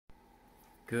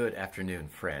Good afternoon,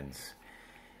 friends.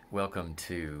 Welcome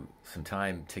to some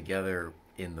time together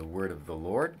in the Word of the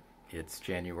Lord. It's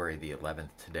January the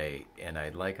 11th today, and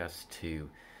I'd like us to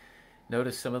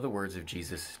notice some of the words of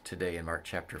Jesus today in Mark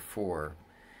chapter 4.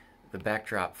 The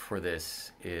backdrop for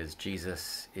this is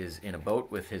Jesus is in a boat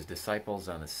with his disciples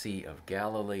on the Sea of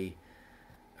Galilee.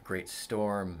 A great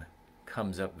storm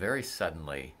comes up very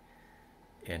suddenly,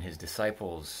 and his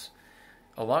disciples,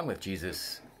 along with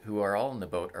Jesus, who are all in the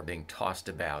boat, are being tossed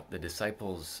about. The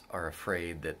disciples are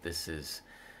afraid that this is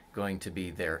going to be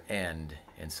their end,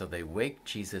 and so they wake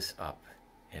Jesus up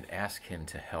and ask him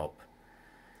to help.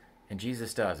 And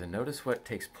Jesus does, and notice what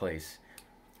takes place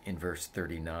in verse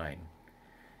 39.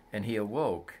 And he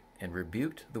awoke and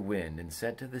rebuked the wind and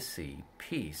said to the sea,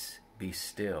 "Peace, be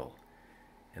still."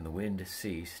 And the wind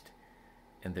ceased,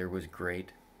 and there was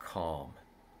great calm.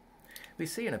 We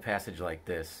see in a passage like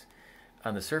this,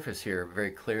 on the surface here,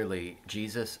 very clearly,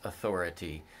 Jesus'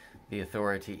 authority, the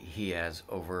authority he has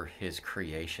over his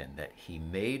creation, that he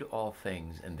made all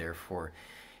things, and therefore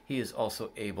he is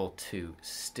also able to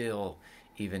still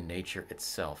even nature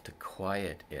itself, to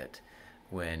quiet it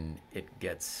when it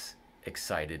gets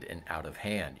excited and out of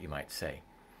hand, you might say.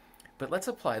 But let's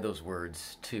apply those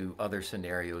words to other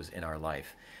scenarios in our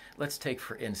life. Let's take,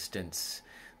 for instance,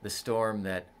 the storm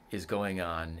that is going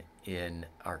on in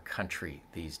our country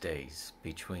these days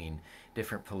between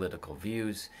different political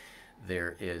views.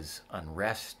 There is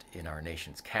unrest in our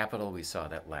nation's capital. We saw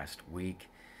that last week.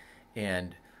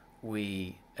 And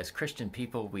we, as Christian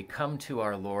people, we come to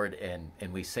our Lord and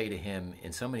we say to him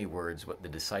in so many words what the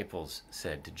disciples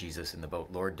said to Jesus in the boat.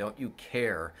 Lord, don't you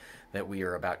care that we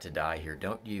are about to die here?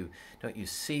 Don't you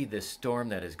see this storm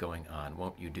that is going on?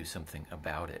 Won't you do something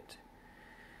about it?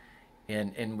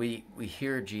 And we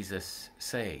hear Jesus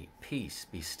say, "Peace,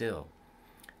 be still."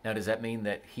 Now, does that mean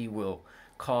that he will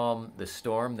calm the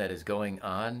storm that is going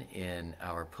on in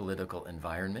our political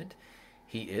environment?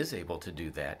 He is able to do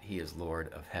that. He is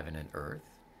Lord of heaven and earth.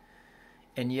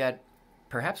 And yet,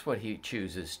 perhaps what he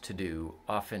chooses to do,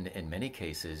 often in many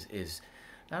cases, is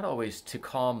not always to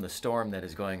calm the storm that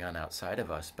is going on outside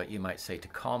of us, but you might say to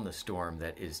calm the storm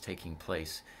that is taking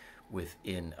place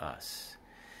within us.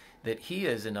 That he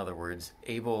is, in other words,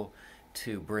 able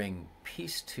to bring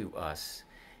peace to us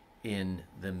in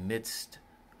the midst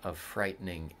of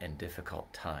frightening and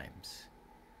difficult times.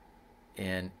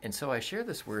 And so I share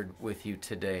this word with you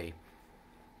today,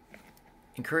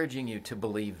 encouraging you to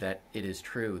believe that it is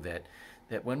true,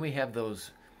 that when we have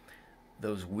those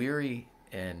weary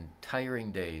and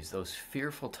tiring days, those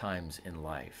fearful times in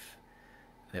life,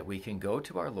 that we can go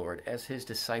to our Lord as his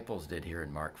disciples did here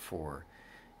in Mark 4,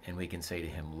 and we can say to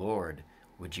him, "Lord,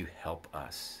 would you help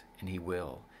us?" And he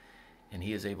will. And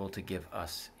he is able to give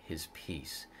us his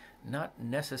peace, not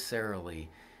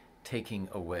necessarily taking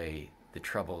away the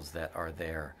troubles that are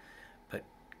there, but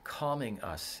calming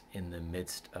us in the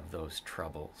midst of those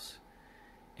troubles.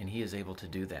 And he is able to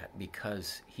do that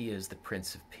because he is the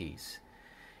Prince of Peace,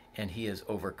 and he has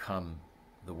overcome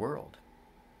the world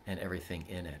and everything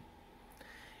in it.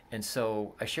 And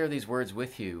so I share these words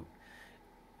with you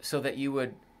so that you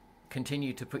would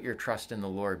continue to put your trust in the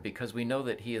Lord, because we know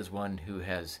that he is one who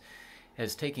has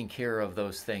taken care of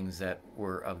those things that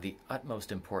were of the utmost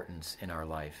importance in our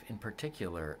life, in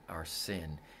particular our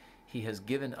sin. He has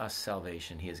given us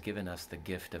salvation. He has given us the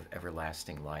gift of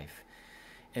everlasting life.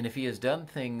 And if he has done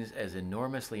things as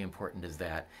enormously important as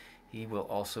that, he will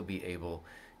also be able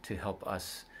to help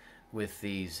us with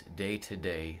these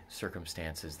day-to-day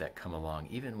circumstances that come along,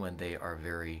 even when they are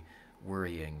very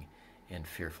worrying and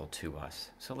fearful to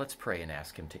us. So let's pray and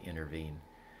ask him to intervene.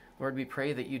 Lord, we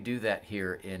pray that you do that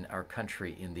here in our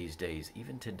country in these days,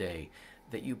 even today,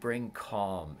 that you bring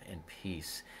calm and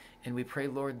peace. And we pray,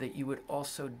 Lord, that you would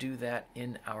also do that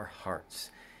in our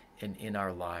hearts and in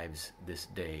our lives this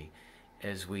day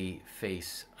as we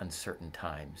face uncertain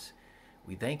times.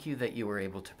 We thank you that you were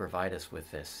able to provide us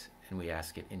with this, and we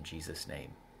ask it in Jesus'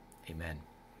 name. Amen.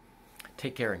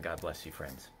 Take care, and God bless you,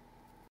 friends.